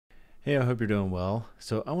Hey, I hope you're doing well.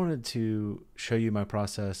 So I wanted to show you my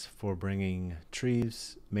process for bringing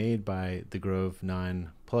trees made by the Grove9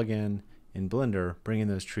 plugin in Blender, bringing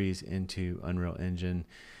those trees into Unreal Engine.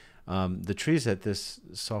 The trees that this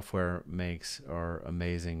software makes are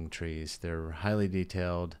amazing trees. They're highly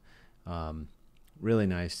detailed, really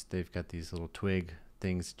nice. They've got these little twig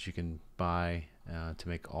things that you can buy to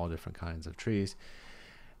make all different kinds of trees.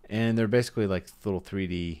 And they're basically like little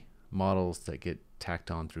 3D models that get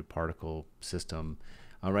tacked on through particle system.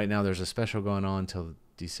 Right now there's a special going on till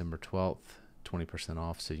December 12th, 20%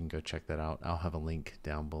 off, so you can go check that out. I'll have a link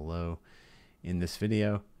down below in this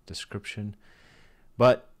video description.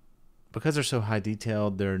 But because they're so high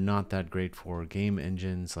detailed, they're not that great for game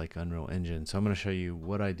engines like Unreal Engine. So I'm going to show you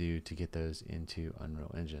what I do to get those into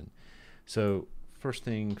Unreal Engine. So first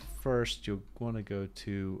thing first, you'll want to go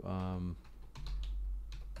to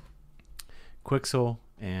Quixel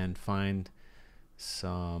and find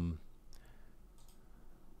some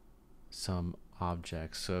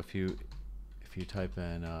objects. So if you type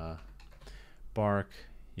in bark,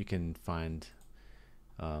 you can find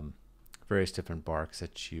various different barks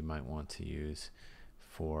that you might want to use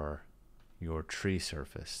for your tree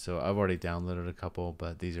surface. So I've already downloaded a couple,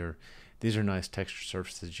 but these are nice texture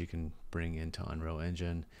surfaces you can bring into Unreal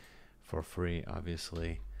Engine for free,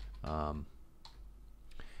 obviously.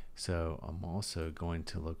 So I'm also going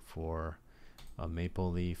to look for a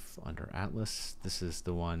maple leaf under Atlas. This is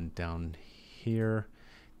the one down here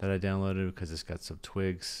that I downloaded because it's got some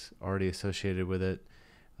twigs already associated with it.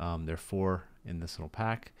 There are 4 in this little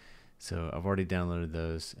pack. So I've already downloaded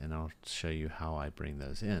those, and I'll show you how I bring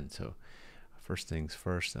those in. So first things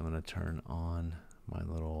first, I'm going to turn on my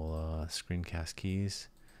little screencast keys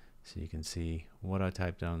so you can see what I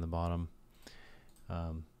typed down on the bottom.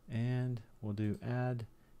 And we'll do add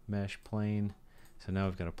mesh plane. So now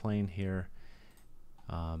we've got a plane here,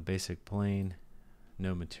 basic plane,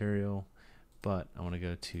 no material, but I want to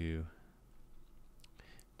go to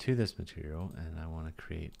this material and I want to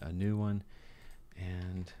create a new one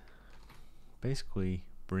and basically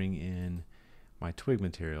bring in my twig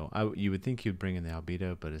material. You would think you'd bring in the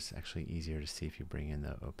albedo, but it's actually easier to see if you bring in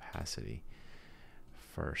the opacity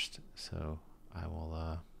first. So I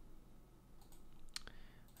will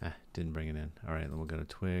didn't bring it in. All right, then we'll go to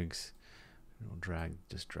twigs. We'll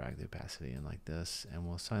just drag the opacity in like this, and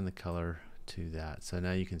we'll assign the color to that. So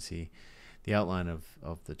now you can see the outline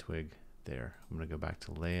of the twig there. I'm going to go back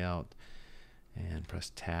to layout and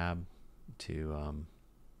press tab to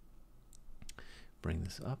bring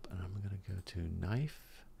this up, and I'm going to go to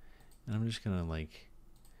knife, and I'm just going to like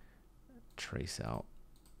trace out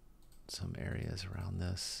some areas around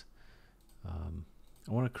this.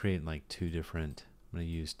 I want to create like 2 different. I'm going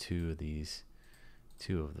to use 2 of these,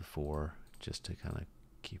 2 of the 4, just to kind of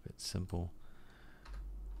keep it simple.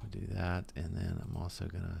 I'll do that, and then I'm also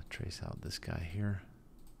going to trace out this guy here.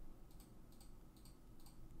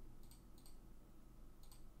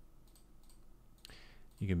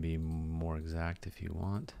 You can be more exact if you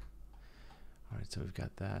want. All right, so we've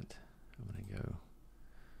got that. I'm going to go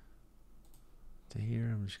to here.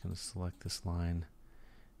 I'm just going to select this line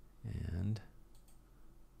and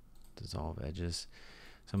dissolve edges.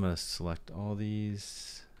 So I'm going to select all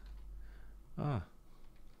these.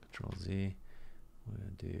 Control Z. We're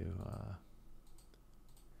going to do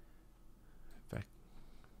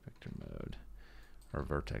vector mode, or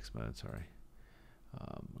vertex mode, sorry.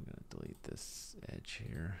 I'm going to delete this edge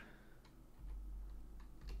here.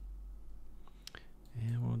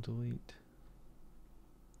 And we'll delete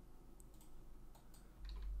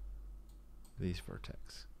these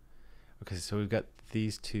vertex. Okay, so we've got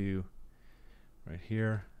these 2 right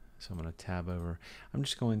here. So I'm going to tab over. I'm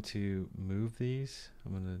just going to move these.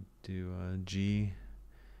 I'm going to do G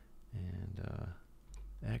and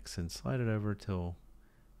X and slide it over till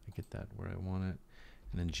I get that where I want it.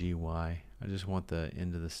 And then GY. I just want the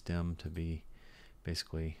end of the stem to be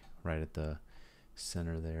basically right at the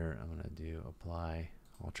center there. I'm going to do apply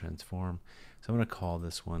all transform. So I'm going to call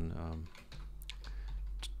this one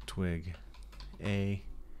twig A,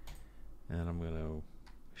 and I'm going to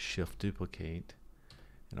shift duplicate,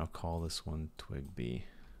 and I'll call this one twig B.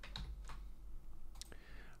 All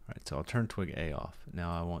right, so I'll turn twig A off.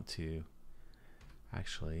 Now I want to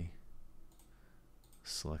actually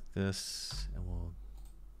select this, and we'll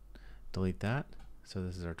delete that. So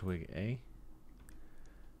this is our twig A.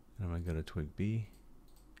 And I'm going to go to twig B,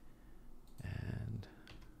 and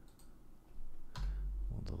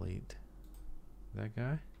we'll delete that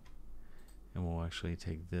guy. And we'll actually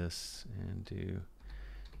take this and do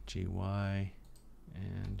GY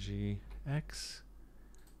and GX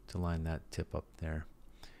to line that tip up there.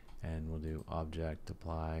 And we'll do object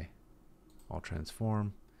apply all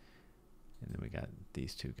transform, and then we got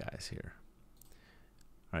these two guys here.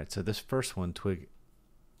 All right, so this first one, twig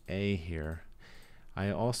A here,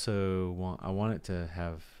 I want it to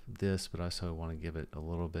have this, but I also want to give it a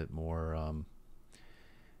little bit more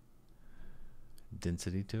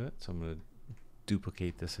density to it. So I'm going to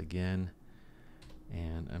duplicate this again,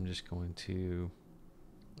 and I'm just going to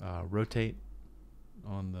rotate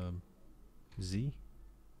on the Z,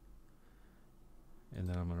 and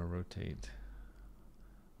then I'm going to rotate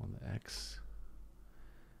on the X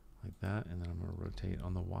like that, and then I'm going to rotate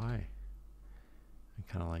on the Y and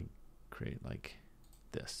kind of like create like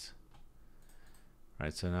this. All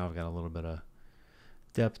right, so now I've got a little bit of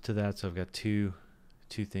depth to that. So I've got two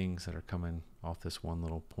things that are coming off this one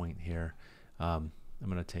little point here. I'm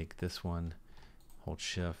going to take this one, hold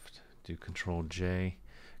Shift, do Control J,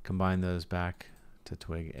 combine those back to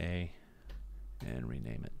twig A, and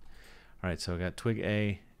rename it. All right, so I got twig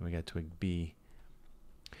A and we got twig B.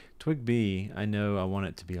 Twig B, I know I want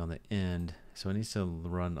it to be on the end, so it needs to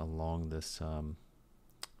run along this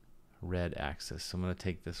red axis. So I'm going to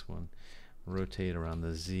take this one, rotate around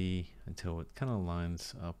the Z until it kind of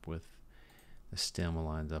lines up with the stem,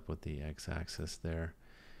 lines up with the x-axis there.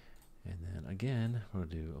 And then again, we'll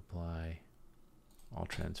do apply all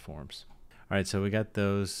transforms. All right, so we got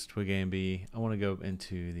those twig A and B. I want to go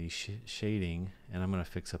into the shading, and I'm going to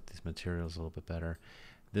fix up these materials a little bit better.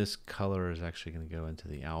 This color is actually going to go into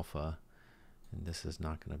the alpha, and this is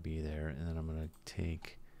not going to be there. And then I'm going to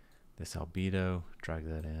take this albedo, drag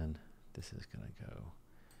that in. This is going to go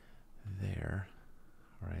there.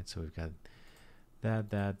 All right, so we've got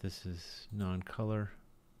that. This is non-color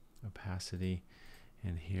opacity,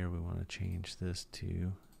 and here we want to change this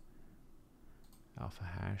to alpha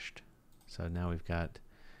hashed. So now we've got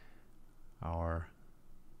our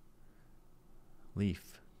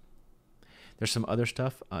leaf. There's some other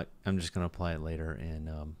stuff. I'm just going to apply it later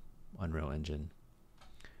in Unreal Engine.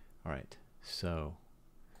 All right, so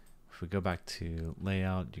if we go back to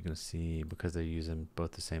layout, you're going to see, because they're using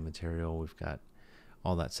both the same material, we've got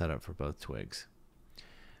all that set up for both twigs.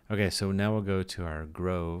 Okay, so now we'll go to our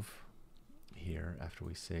grove here after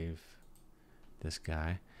we save this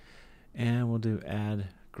guy, and we'll do add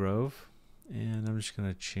grove, and I'm just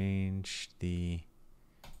going to change the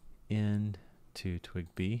end to twig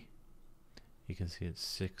B. You can see it's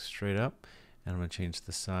 6 straight up, and I'm going to change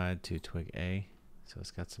the side to twig A, so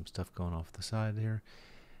it's got some stuff going off the side here,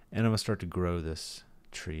 and I'm going to start to grow this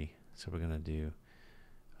tree. So we're going to do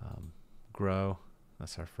grow.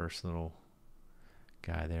 That's our first little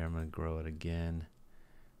guy there. I'm going to grow it again,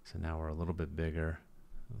 so now we're a little bit bigger.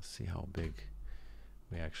 Let's see how big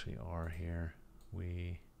we actually are here.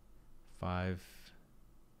 5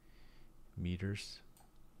 meters.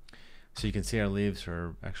 So you can see our leaves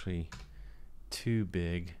are actually too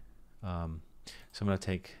big. So I'm going to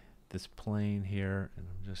take this plane here, and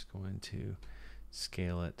I'm just going to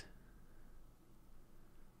scale it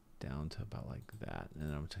down to about like that, and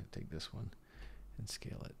then I'm going to take this one and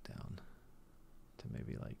scale it down to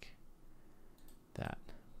maybe like that.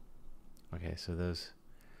 Okay, so those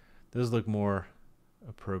look more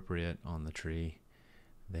appropriate on the tree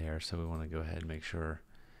there, so we want to go ahead and make sure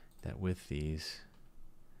that with these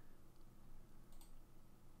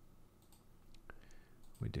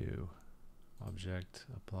we do object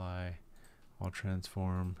apply all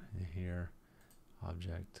transform, and here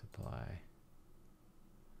object apply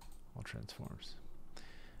all transforms.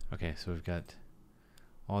 Okay, so we've got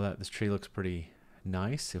all that. This tree looks pretty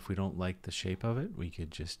nice. If we don't like the shape of it, we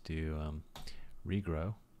could just do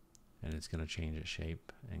regrow, and it's going to change its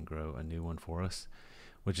shape and grow a new one for us,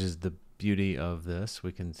 which is the beauty of this.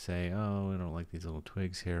 We can say, oh, we don't like these little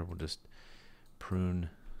twigs here. We'll just prune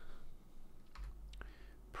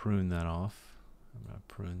that off. I'm going to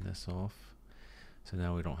prune this off. So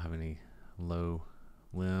now we don't have any low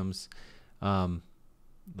limbs.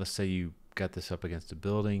 Let's say you got this up against a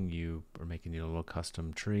building. You are making your little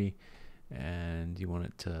custom tree, and you want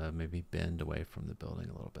it to maybe bend away from the building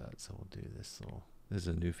a little bit. So we'll do this little, this is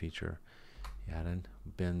a new feature. You add in,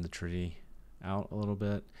 bend the tree out a little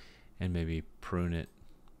bit, and maybe prune it.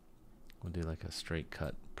 We'll do like a straight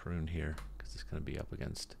cut prune here, because it's going to be up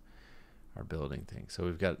against our building thing. So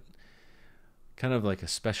we've got kind of like a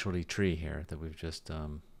specialty tree here that we've just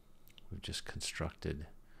constructed,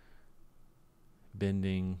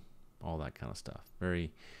 bending, all that kind of stuff.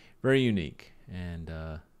 Very, very unique and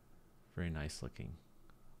very nice looking.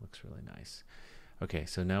 Looks really nice. Okay,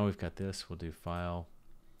 so now we've got this. We'll do file,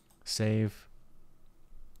 save,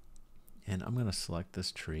 and I'm going to select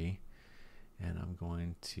this tree, and I'm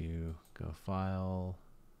going to go file,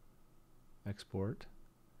 export,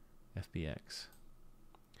 FBX.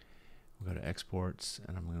 We'll go to exports,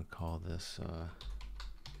 and I'm going to call this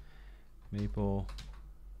Maple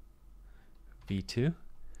V2.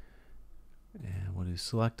 And we'll do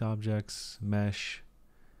select objects, mesh,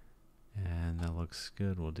 and that looks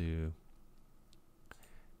good. We'll do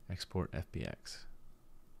export FBX.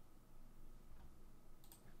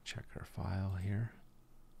 Check our file here.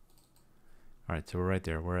 All right, so we're right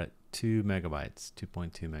there. We're at 2 megabytes,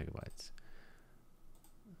 2.2 megabytes.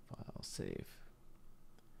 File save.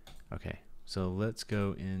 Okay, so let's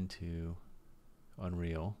go into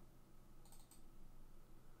Unreal.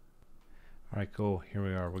 All right, cool. Here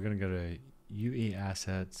we are. We're going to go to UE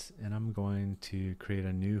assets, and I'm going to create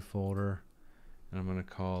a new folder, and I'm going to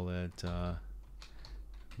call it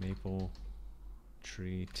Maple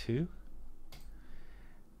Tree 2.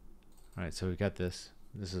 All right, so we've got this.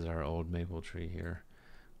 This is our old maple tree here.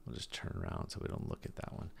 We'll just turn around so we don't look at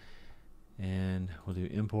that one. And we'll do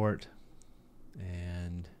import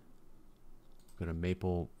and go to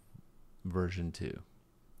maple version 2. So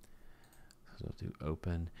we'll do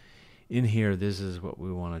open. In here, this is what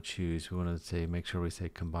we want to choose. We want to say, make sure we say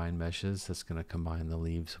combine meshes. That's going to combine the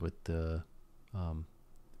leaves with the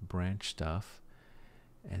branch stuff.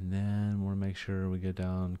 And then we'll make sure we go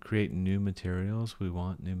down, create new materials. We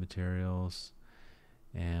want new materials.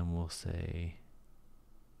 And we'll say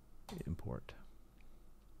import.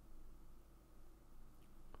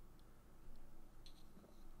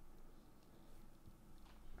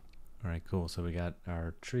 All right, cool. So we got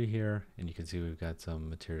our tree here, and you can see we've got some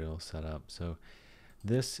material set up. So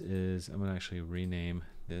this is, I'm going to actually rename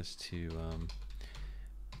this to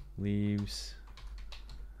leaves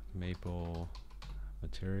maple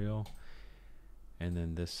material. And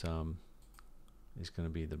then this is going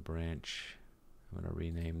to be the branch. I'm going to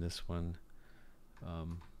rename this one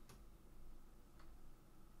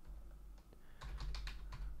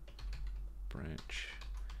branch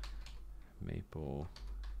maple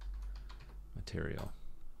material.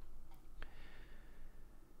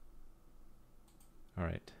 All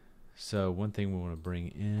right, so one thing we want to bring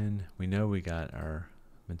in, we know we got our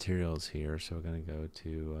materials here, so we're going to go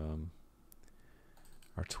to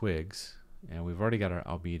our twigs, and we've already got our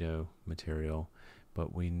albedo material,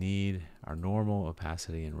 but we need our normal,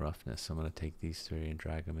 opacity, and roughness. So I'm going to take these three and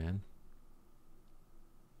drag them in.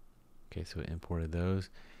 Okay, so we imported those.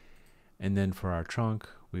 And then for our trunk,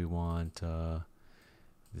 we want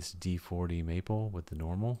this D40 maple with the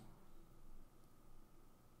normal.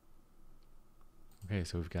 Okay,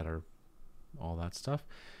 so we've got our all that stuff.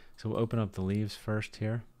 So we'll open up the leaves first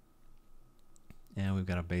here. And we've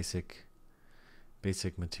got a basic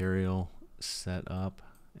material set up.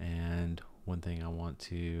 And one thing I want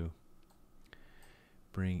to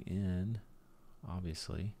bring in,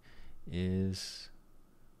 obviously, is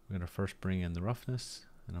we're going to first bring in the roughness,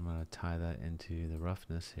 and I'm going to tie that into the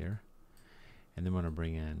roughness here. And then we're going to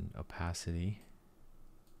bring in opacity.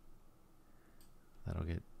 That'll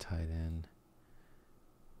get tied in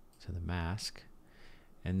to the mask.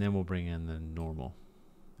 And then we'll bring in the normal.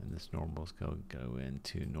 And this normal is going to go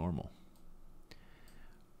into normal.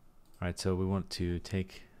 All right, so we want to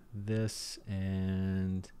take this,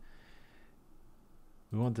 and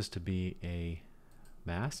we want this to be a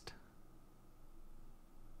mast.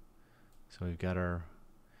 So we've got our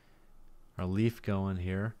leaf going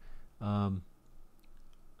here.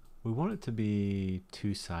 We want it to be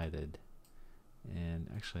two-sided, and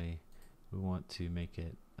actually we want to make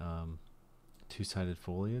it two-sided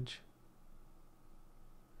foliage,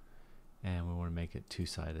 and we want to make it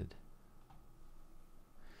two-sided.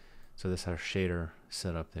 So this is our shader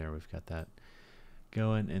set up there. We've got that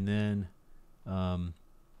going, and then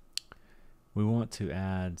we want to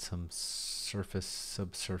add some subsurface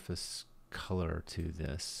color to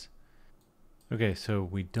this. Okay, so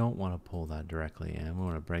we don't want to pull that directly in. We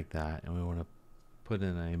want to break that, and we want to put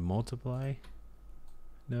in a multiply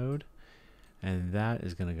node, and that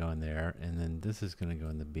is going to go in there, and then this is going to go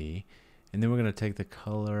in the B, and then we're going to take the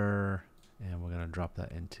color and we're going to drop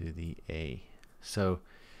that into the A. So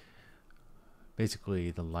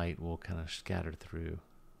basically the light will kind of scatter through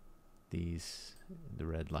the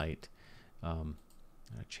red light. I'll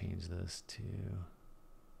change this to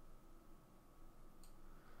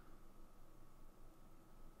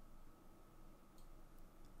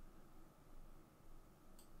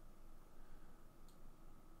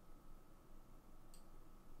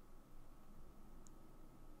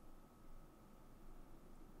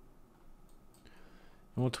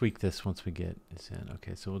and we'll tweak this once we get this in.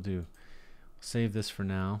 Okay, so we'll save this for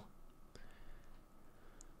now.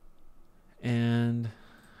 And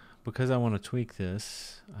because I want to tweak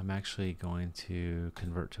this, I'm actually going to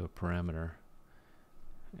convert to a parameter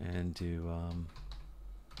and do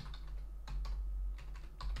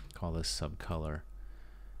call this subcolor.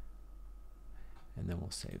 And then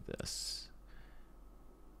we'll save this.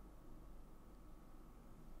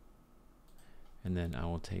 And then I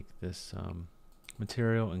will take this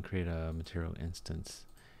material and create a material instance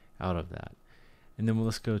out of that. And then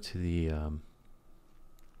let's go to the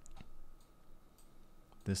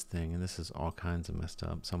this thing, and this is all kinds of messed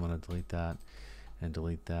up. So I'm going to delete that and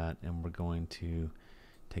delete that, and we're going to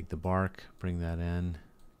take the bark, bring that in,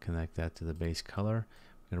 connect that to the base color.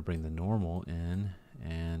 We're going to bring the normal in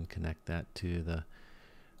and connect that to the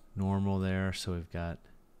normal there. So we've got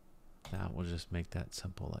that. We'll just make that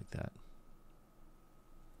simple like that.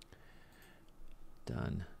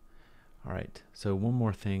 Done. All right, so one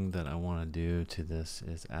more thing that I want to do to this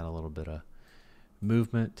is add a little bit of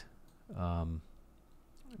movement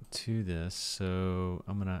to this. So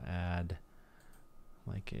I'm gonna add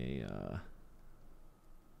like a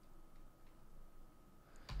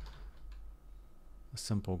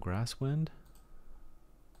simple grass wind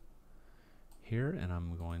here, and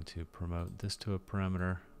I'm going to promote this to a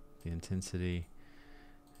parameter, the intensity,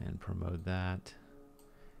 and promote that,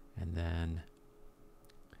 and then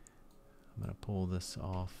I'm going to pull this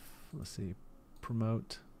off. Let's see,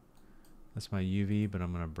 promote. That's my UV, but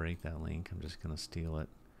I'm going to break that link. I'm just going to steal it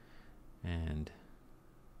and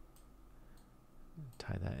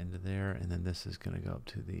tie that into there. And then this is going to go up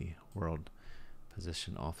to the world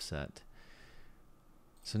position offset.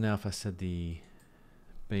 So now if I set the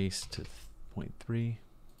base to 0.3,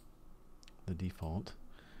 the default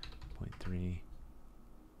 0.3.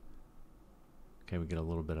 Okay, we get a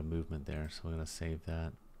little bit of movement there, so we're going to save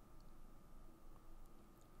that.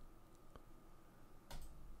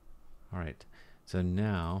 All right, so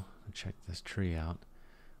now check this tree out.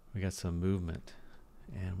 We got some movement,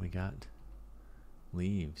 and we got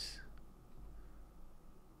leaves,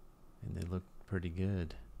 and they look pretty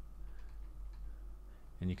good.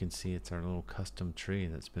 And you can see it's our little custom tree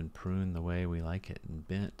that's been pruned the way we like it and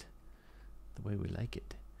bent the way we like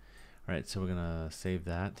it. All right, so we're gonna save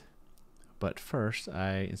that. But first,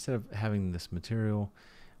 instead of having this material,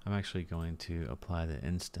 I'm actually going to apply the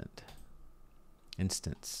instance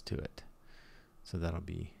to it. So that'll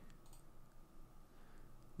be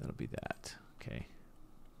that. Okay.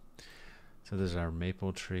 So there's our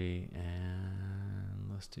maple tree,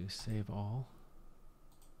 and let's do save all.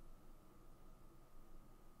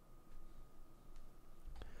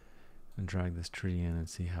 And drag this tree in and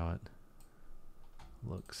see how it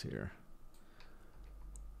looks here.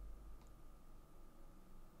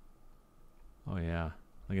 Oh yeah,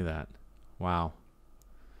 look at that. Wow.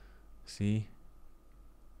 See?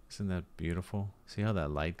 Isn't that beautiful? See how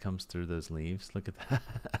that light comes through those leaves? Look at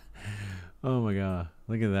that. Oh my god.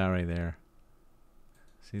 Look at that right there.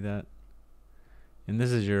 See that? And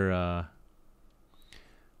this is your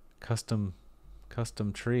custom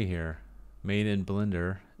tree here, made in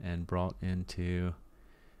Blender and brought into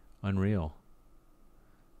Unreal.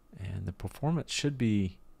 And the performance should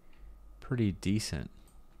be pretty decent.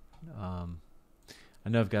 I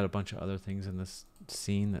know I've got a bunch of other things in this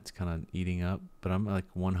scene that's kind of eating up, but I'm like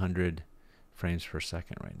 100 frames per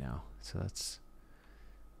second right now, so that's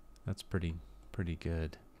pretty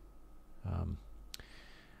good.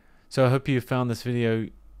 So I hope you found this video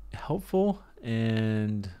helpful,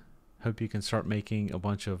 and hope you can start making a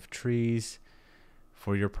bunch of trees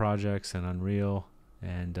for your projects in Unreal,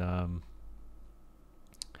 and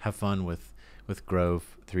have fun with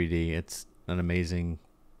Grove3d. It's an amazing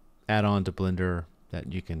add-on to Blender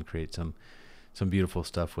that you can create some beautiful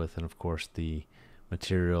stuff with, and of course the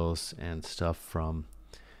materials and stuff from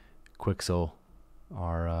Quixel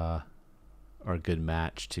are a good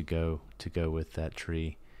match to go with that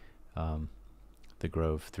tree, the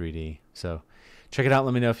Grove3d. So check it out.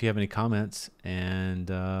 Let me know if you have any comments, and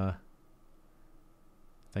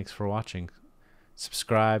thanks for watching.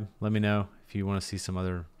 Subscribe. Let me know if you want to see some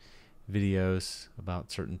other videos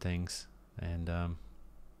about certain things, and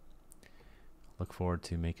look forward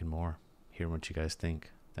to making more. Hear what you guys think.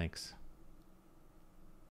 Thanks.